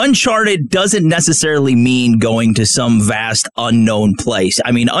Uncharted doesn't necessarily mean going to some vast unknown place.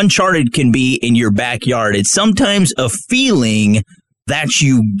 I mean, Uncharted can be in your backyard. It's sometimes a feeling that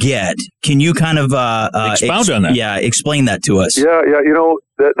you get. Can you kind of expound on that? Yeah, explain that to us. Yeah.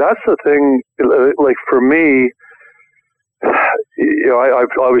 That's the thing. Like for me, I've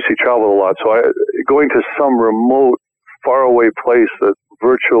obviously traveled a lot. So going to some remote, faraway place that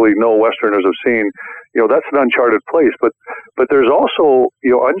virtually no Westerners have seen, that's an uncharted place. But there's also,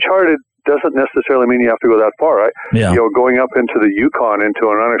 uncharted doesn't necessarily mean you have to go that far, right? Yeah. Going up into the Yukon, into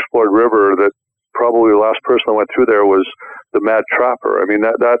an unexplored river that probably the last person that went through there was the Mad Trapper. I mean,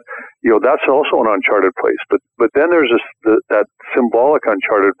 that's also an uncharted place. But then there's that symbolic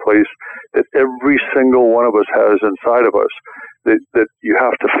uncharted place that every single one of us has inside of us, that you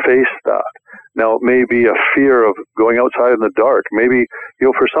have to face that. Now, it may be a fear of going outside in the dark. Maybe,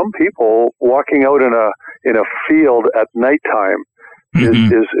 for some people, walking out in a field at nighttime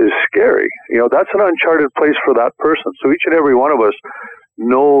is scary. That's an uncharted place for that person. So each and every one of us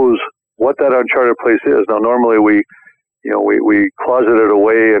knows what that uncharted place is. Now, normally we closet it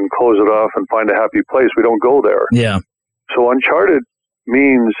away and close it off and find a happy place. We don't go there. Yeah. So uncharted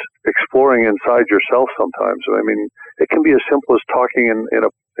means exploring inside yourself sometimes. I mean, it can be as simple as talking in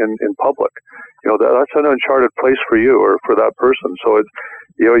public. That's an uncharted place for you or for that person. So it's,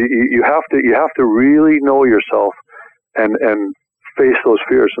 you have to really know yourself and face those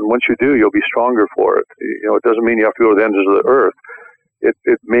fears. And once you do, you'll be stronger for it. It doesn't mean you have to go to the ends of the earth.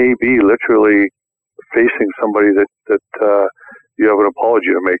 It may be literally facing somebody that you have an apology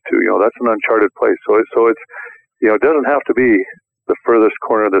to make to. That's an uncharted place. So it's it doesn't have to be the furthest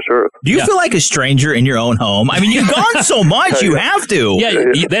corner of this earth. Do you feel like a stranger in your own home? I mean, you've gone so much, you have to.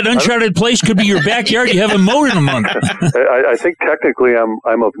 Yeah, that uncharted place could be your backyard. You haven't mowed in a month. I think technically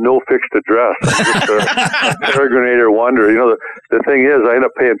I'm of no fixed address. I'm just a peregrinator wanderer. The thing is, I end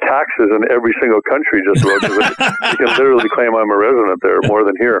up paying taxes in every single country just about, because you can literally claim I'm a resident there more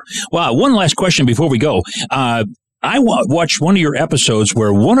than here. Wow. One last question before we go. I watched one of your episodes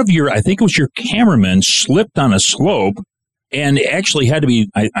where one of your, I think it was your cameramen, slipped on a slope and actually had to be,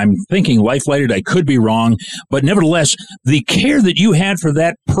 I'm thinking life-flighted. I could be wrong, but nevertheless, the care that you had for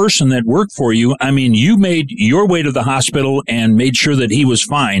that person that worked for you, I mean, you made your way to the hospital and made sure that he was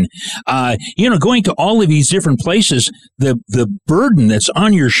fine. Going to all of these different places, the burden that's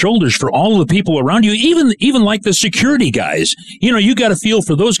on your shoulders for all of the people around you, even like the security guys, you got to feel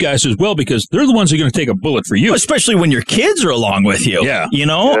for those guys as well, because they're the ones who are going to take a bullet for you. Especially when your kids are along with you. Yeah.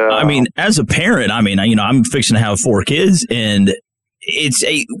 I mean, as a parent, I'm fixing to have 4 kids, and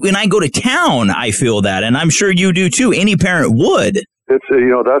when I go to town, I feel that, and I'm sure you do too. Any parent would. It's,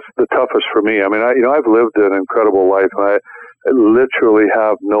 that's the toughest for me. I mean, I've lived an incredible life, and I literally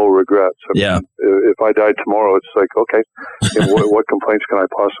have no regrets. If I died tomorrow, it's like, okay, what complaints can I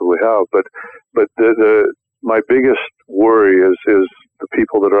possibly have? But my biggest worry is the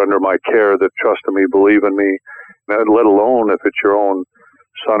people that are under my care, that trust in me, believe in me, let alone if it's your own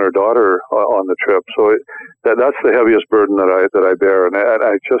son or daughter on the trip. So that's the heaviest burden that I bear, and I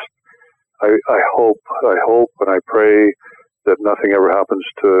hope and I pray that nothing ever happens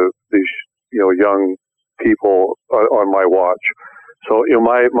to these young people on my watch. So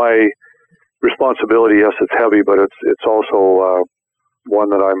my responsibility, yes, it's heavy, but it's also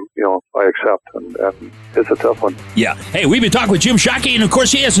one that I accept, and it's a tough one. Yeah. Hey, we've been talking with Jim Shockey, and of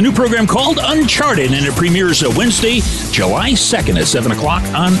course he has a new program called Uncharted, and it premieres Wednesday, July 2nd at 7 o'clock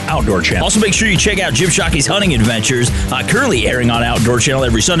on Outdoor Channel. Also, make sure you check out Jim Shockey's Hunting Adventures, currently airing on Outdoor Channel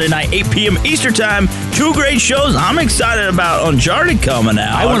every Sunday night, 8 p.m. Eastern Time. 2 great shows. I'm excited about Uncharted coming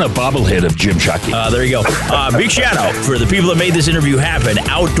out. I want a bobblehead of Jim Shockey. There you go. Big shout out for the people that made this interview happen.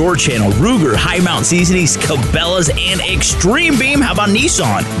 Outdoor Channel, Ruger, High Mount Seasonings, Cabela's, and Extreme Beam. How about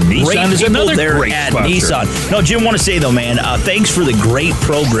Nissan? Nissan is another great at sponsor. Nissan. No, Jim, want to say though, man, thanks for the great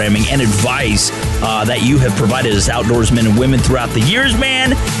programming and advice that you have provided us outdoorsmen and women throughout the years,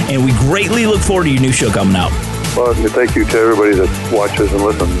 man. And we greatly look forward to your new show coming out. Well, thank you to everybody that watches and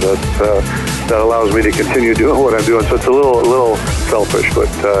listens. That allows me to continue doing what I'm doing. So it's a little selfish, but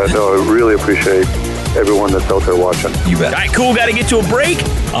no, I really appreciate everyone that's out there watching. You bet. All right, cool. Got to get to a break.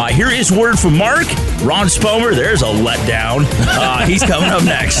 Here is word from Mark. Ron Spomer, there's a letdown. He's coming up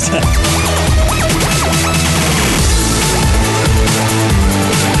next.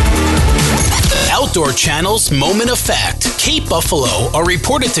 Outdoor Channel's Moment of Fact. Cape buffalo are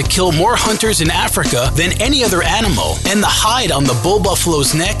reported to kill more hunters in Africa than any other animal, and the hide on the bull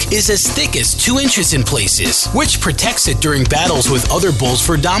buffalo's neck is as thick as 2 inches in places, which protects it during battles with other bulls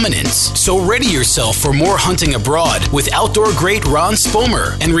for dominance. So ready yourself for more hunting abroad with outdoor great Ron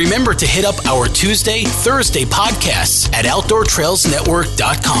Spomer. And remember to hit up our Tuesday, Thursday podcasts at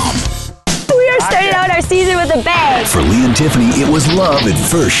OutdoorTrailsNetwork.com. We are starting out our season with a bang. For Lee and Tiffany, it was love at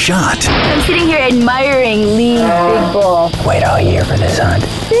first shot. I'm sitting here admiring Lee Big Bull. Wait all year for this hunt.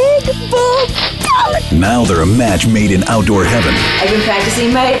 Big Bull. Now they're a match made in outdoor heaven. I've been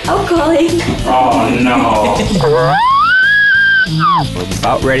practicing my calling. Oh, no. We're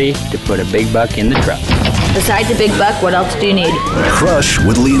about ready to put a big buck in the truck. Besides a big buck, what else do you need? Crush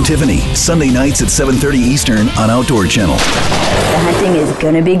with Lee and Tiffany, Sunday nights at 7:30 Eastern on Outdoor Channel. The hunting is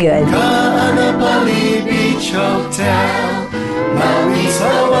gonna be good.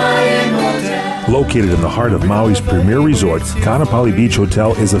 Located in the heart of Maui's premier resort, Kaanapali Beach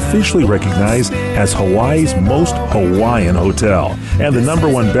Hotel is officially recognized as Hawaii's most Hawaiian hotel and the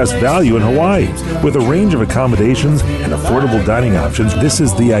 #1 best value in Hawaii. With a range of accommodations and affordable dining options, this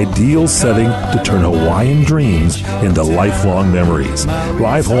is the ideal setting to turn Hawaiian dreams into lifelong memories.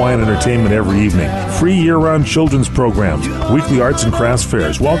 Live Hawaiian entertainment every evening, free year-round children's programs, weekly arts and crafts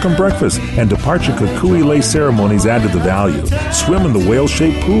fairs, welcome breakfast, and departure kukui lei ceremonies add to the value. Swim in the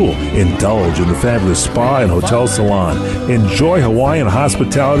whale-shaped pool, indulge in the fabulous spa and hotel salon. Enjoy Hawaiian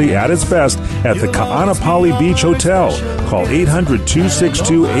hospitality at its best at the Kaanapali Beach Hotel. Call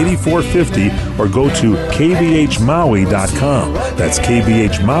 800-262-8450 or go to kbhmaui.com. That's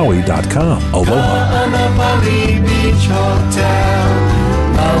kbhmaui.com. Aloha. Kaanapali Beach Hotel,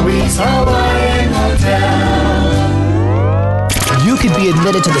 Maui's Hawaiian Hotel. You could be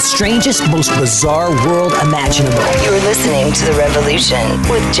admitted to the strangest, most bizarre world imaginable. You're listening to The Revolution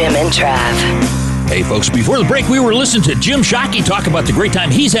with Jim and Trav. Hey, folks, before the break, we were listening to Jim Shockey talk about the great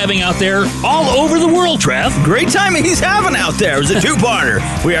time he's having out there all over the world, Trav. Great time he's having out there. It was a 2-parter.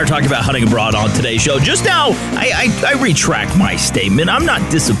 We are talking about hunting abroad on today's show. Just now, I retract my statement. I'm not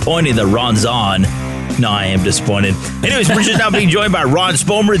disappointed that Ron's on. No, I am disappointed. Anyways, we're just now being joined by Ron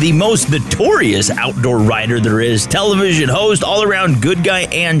Spomer, the most notorious outdoor writer there is, television host, all-around good guy,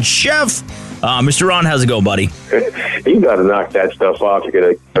 and chef. Mr. Ron, how's it go, buddy? You got to knock that stuff off. You're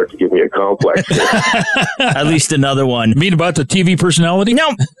going to start to give me a complex. At least another one. You mean about the TV personality?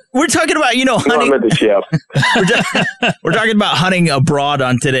 No, we're talking about, hunting. No, I'm the chef. We're talking about hunting abroad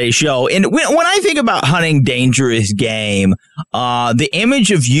on today's show. And when I think about hunting dangerous game, the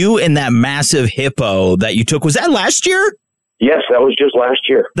image of you and that massive hippo that you took, was that last year? Yes, that was just last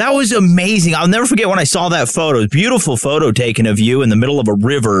year. That was amazing. I'll never forget when I saw that photo. Beautiful photo taken of you in the middle of a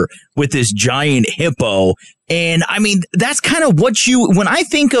river with this giant hippo. And I mean, that's kind of what when I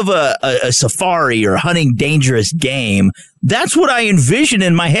think of a safari or hunting dangerous game, that's what I envision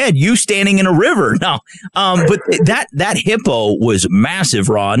in my head, you standing in a river. No, but that hippo was massive,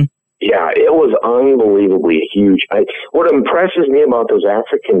 Ron. Yeah, it was unbelievably huge. What impresses me about those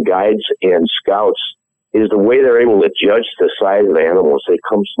African guides and scouts is the way they're able to judge the size of the animals. They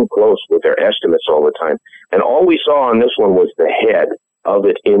come so close with their estimates all the time. And all we saw on this one was the head of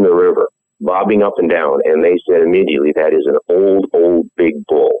it in the river, bobbing up and down. And they said immediately, that is an old big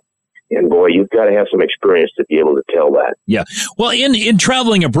bull. And boy, you've got to have some experience to be able to tell that. Yeah. Well, in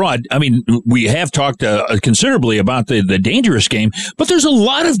traveling abroad, I mean, we have talked considerably about the dangerous game, but there's a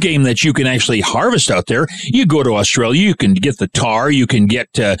lot of game that you can actually harvest out there. You go to Australia, you can get the tar, you can get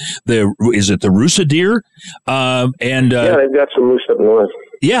is it the Rusa deer? Yeah, they've got some moose up north.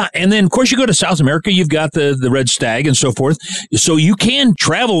 Yeah, and then, of course, you go to South America, you've got the red stag and so forth. So you can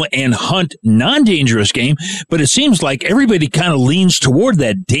travel and hunt non-dangerous game, but it seems like everybody kind of leans toward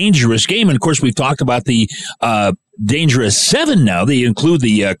that dangerous game. And, of course, we've talked about the dangerous 7 now. They include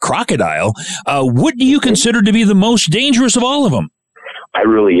the crocodile. What do you consider to be the most dangerous of all of them? It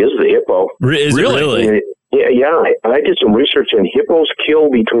really is the hippo. Is it really? Yeah. I did some research, and hippos kill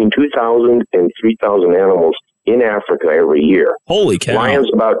between 2,000 and 3,000 animals in Africa every year. Holy cow. Lions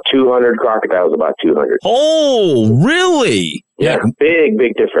about 200, crocodiles about 200. Oh, really? Yeah, big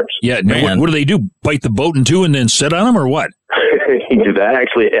difference. Yeah, man. What do they do? Bite the boat in two and then sit on them, or what? That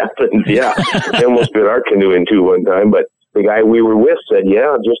actually happens, yeah. They almost bit our canoe in two one time, but the guy we were with said,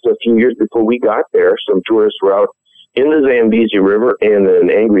 yeah, just a few years before we got there, some tourists were out in the Zambezi River, and an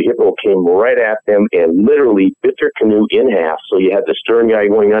angry hippo came right at them and literally bit their canoe in half. So you had the stern guy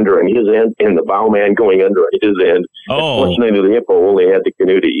going under on his end and the bow man going under on his end. Oh. Fortunately, the hippo only had the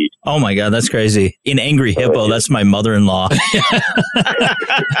canoe to eat. Oh, my God, that's crazy. An angry hippo, that's my mother-in-law.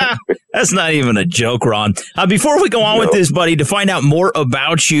 That's not even a joke, Ron. Before we go on with this, buddy, to find out more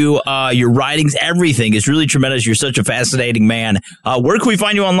about you, your writings, everything is really tremendous. You're such a fascinating man. Where can we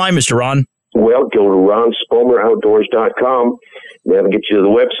find you online, Mr. Ron? Well, go to RonSpomerOutdoors.com. That'll get you to the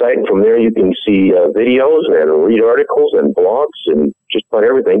website, and from there you can see videos and read articles and blogs and just about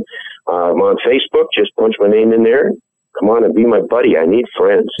everything. I'm on Facebook. Just punch my name in there. Come on and be my buddy. I need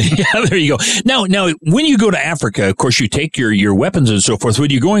friends. Yeah, there you go. Now, when you go to Africa, of course, you take your weapons and so forth. When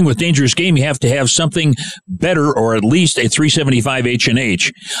you're going with dangerous game, you have to have something better, or at least a 375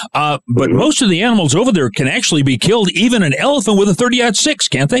 H&H. But most of the animals over there can actually be killed, even an elephant with a 30-06,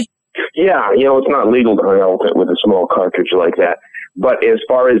 can't they? Yeah, it's not legal to hunt an elephant with a small cartridge like that. But as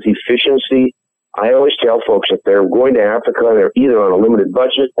far as efficiency, I always tell folks if they're going to Africa and they're either on a limited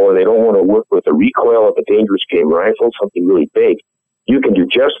budget or they don't want to work with the recoil of a dangerous game rifle, something really big, you can do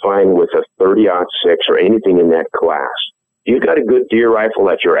just fine with a 30-06 or anything in that class. You've got a good deer rifle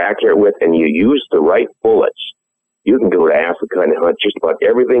that you're accurate with and you use the right bullets, you can go to Africa and hunt just about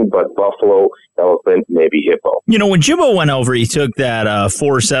everything but buffalo, elephant, maybe hippo. When Jimbo went over, he took that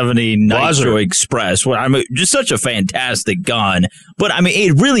 470 Nitro Express. Well, just such a fantastic gun. But,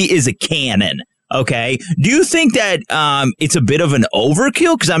 it really is a cannon. Okay. Do you think that it's a bit of an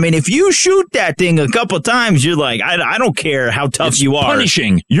overkill? Because, if you shoot that thing a couple of times, you're like, I don't care how tough you are.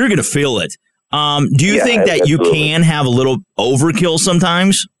 Punishing. You're going to feel it. Do you think that you can have a little overkill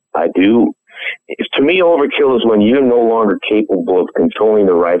sometimes? I do. To me, overkill is when you're no longer capable of controlling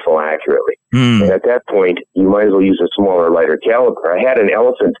the rifle accurately. And at that point, you might as well use a smaller, lighter caliber. I had an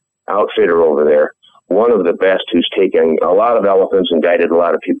elephant outfitter over there, one of the best, who's taken a lot of elephants and guided a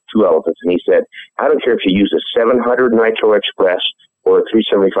lot of people to elephants. And he said, I don't care if you use a 700 Nitro Express or a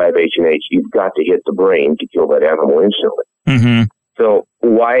 375 H&H, you've got to hit the brain to kill that animal instantly. Mm-hmm. So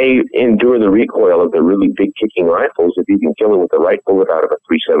why endure the recoil of the really big kicking rifles if you can kill it with the right bullet out of a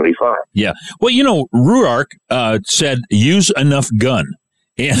 375? Yeah. Well, Ruark said use enough gun.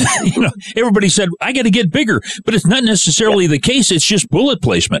 And, everybody said, I got to get bigger. But it's not necessarily the case. It's just bullet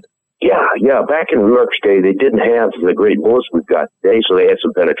placement. Yeah. Back in Ruark's day, they didn't have the great bullets we've got today, so they had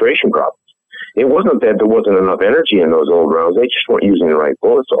some penetration problems. it wasn't that there wasn't enough energy in those old rounds. They just weren't using the right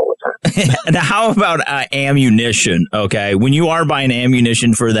bullets all the time. Now, how about ammunition? Okay, when you are buying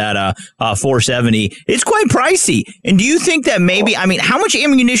ammunition for that 470, it's quite pricey. And do you think that maybe, I mean, how much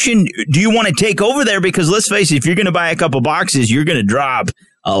ammunition do you want to take over there? Because let's face it, if you're going to buy a couple boxes, you're going to drop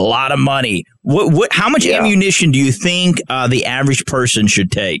a lot of money. How much ammunition do you think the average person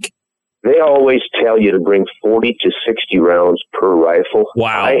should take? They always tell you to bring 40 to 60 rounds per rifle.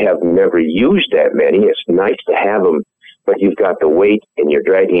 Wow. I have never used that many. It's nice to have them, but you've got the weight and you're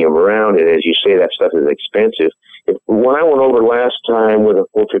dragging them around, and as you say, that stuff is expensive. When I went over last time with a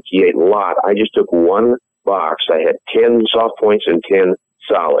 458 lot, I just took one box. I had 10 soft points and 10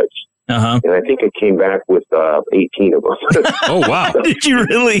 solids. Uh-huh. And I think I came back with 18 of them. Oh, wow. Did you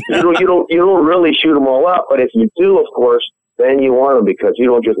really? You don't really shoot them all up, but if you do, of course, then you want them, because you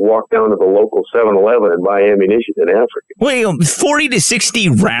don't just walk down to the local 7-Eleven and buy ammunition in Africa. Wait, 40 to 60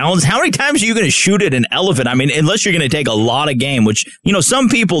 rounds? How many times are you going to shoot at an elephant? I mean, unless you're going to take a lot of game, which, some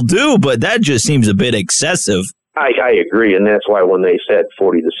people do, but that just seems a bit excessive. I agree, and that's why when they said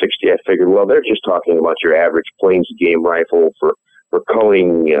 40 to 60, I figured, well, they're just talking about your average plains game rifle for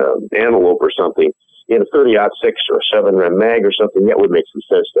culling antelope or something. In a 30-06 or a 7-rim mag or something, that would make some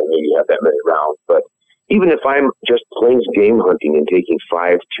sense to maybe have that many rounds, but even if I'm just plains game hunting and taking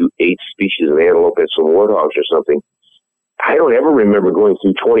 5 to 8 species of antelope and some warthogs or something, I don't ever remember going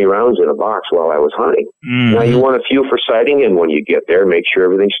through 20 rounds in a box while I was hunting. Mm-hmm. Now, you want a few for sighting, and when you get there, make sure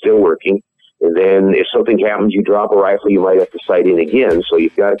everything's still working. And then if something happens, you drop a rifle, you might have to sight in again, so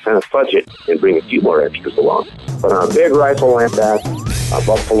you've got to kind of fudge it and bring a few more extras along. But on a big rifle like that, a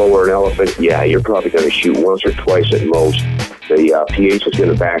buffalo or an elephant, yeah, you're probably going to shoot once or twice at most. The pH is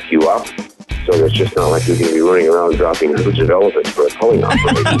going to back you up. So it's just not like you're going to be running around dropping hundreds of elephants for a culling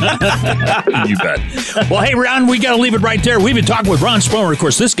operation. You bet. Well, hey, Ron, we got to leave it right there. We've been talking with Ron Spomer. Of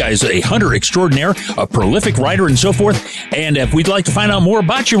course, this guy's a hunter extraordinaire, a prolific writer, and so forth. And if we'd like to find out more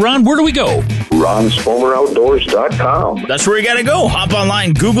about you, Ron, where do we go? RonSpomerOutdoors.com. That's where you got to go. Hop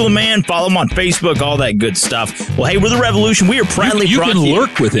online, Google the man, follow him on Facebook, all that good stuff. Well, hey, we're the Revolution. We are proudly you brought can to you.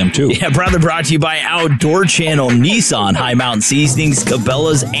 lurk with him, too. Yeah, proudly brought to you by Outdoor Channel, Nissan, High Mountain Seasonings,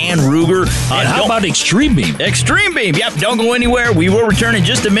 Cabela's, and Ruger. And how about Extreme Beam? Extreme Beam. Yep, don't go anywhere. We will return in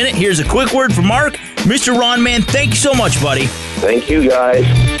just a minute. Here's a quick word from Mark. Mr. Ron, man, thank you so much, buddy. Thank you, guys.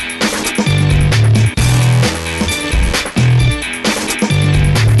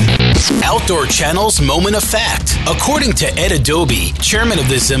 Outdoor Channel's Moment of Fact. According to Ed Adobe, chairman of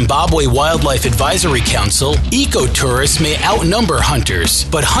the Zimbabwe Wildlife Advisory Council, ecotourists may outnumber hunters,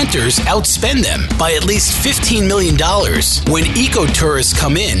 but hunters outspend them by at least $15 million. When ecotourists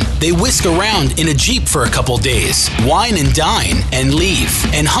come in, they whisk around in a Jeep for a couple days, wine and dine, and leave.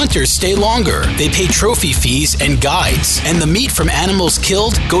 And hunters stay longer. They pay trophy fees and guides. And the meat from animals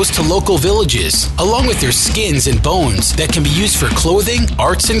killed goes to local villages, along with their skins and bones that can be used for clothing,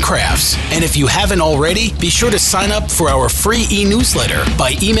 arts, and crafts. And if you haven't already, be sure to sign up for our free e-newsletter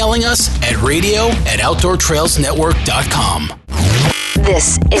by emailing us at radio@outdoortrailsnetwork.com.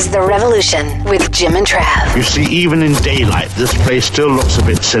 This is The Revolution with Jim and Trav. You see, even in daylight, this place still looks a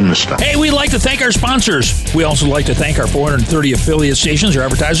bit sinister. Hey, we'd like to thank our sponsors. We also like to thank our 430 affiliate stations, our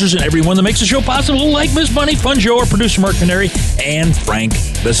advertisers, and everyone that makes the show possible, like Miss Bunny, Fun Joe, our producer Mark Canary, and Frank,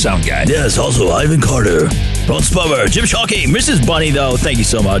 the sound guy. Yes, also Ivan Carter, Ron Spomer, Jim Shockey, Mrs. Bunny, though. Thank you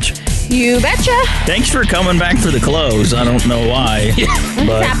so much. You betcha. Thanks for coming back for the close. I don't know why.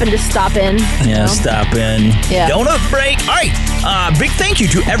 But happened to stop in. Yeah, stop in. Yeah. Donut break. All right. Big thank you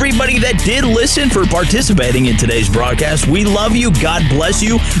to everybody that did listen for participating in today's broadcast. We love you. God bless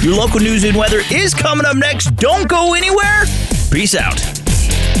you. Your local news and weather is coming up next. Don't go anywhere. Peace out.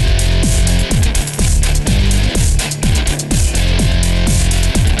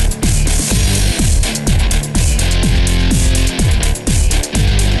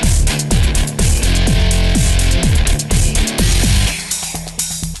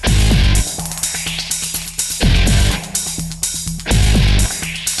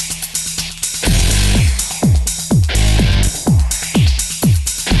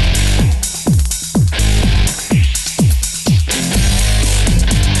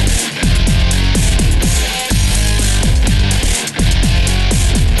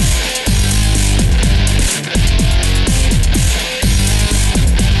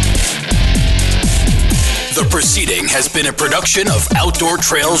 Proceeding has been a production of Outdoor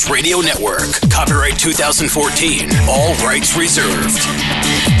Trails Radio Network. Copyright 2014. All rights reserved.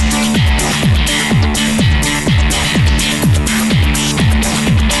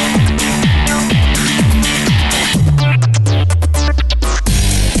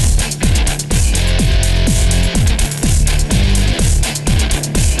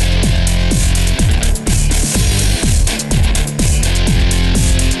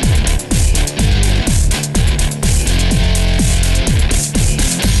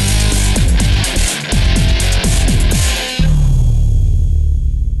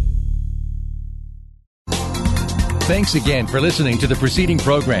 Thanks again for listening to the preceding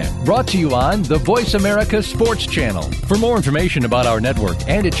program, brought to you on the Voice America Sports Channel. For more information about our network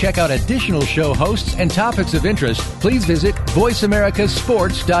and to check out additional show hosts and topics of interest, please visit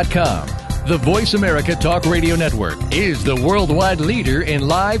voiceamericasports.com. The Voice America Talk Radio Network is the worldwide leader in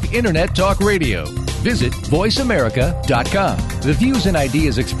live Internet talk radio. Visit voiceamerica.com. The views and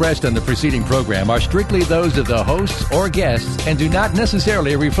ideas expressed on the preceding program are strictly those of the hosts or guests and do not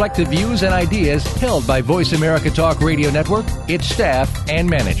necessarily reflect the views and ideas held by Voice America Talk Radio Network, its staff, and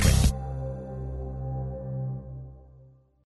management.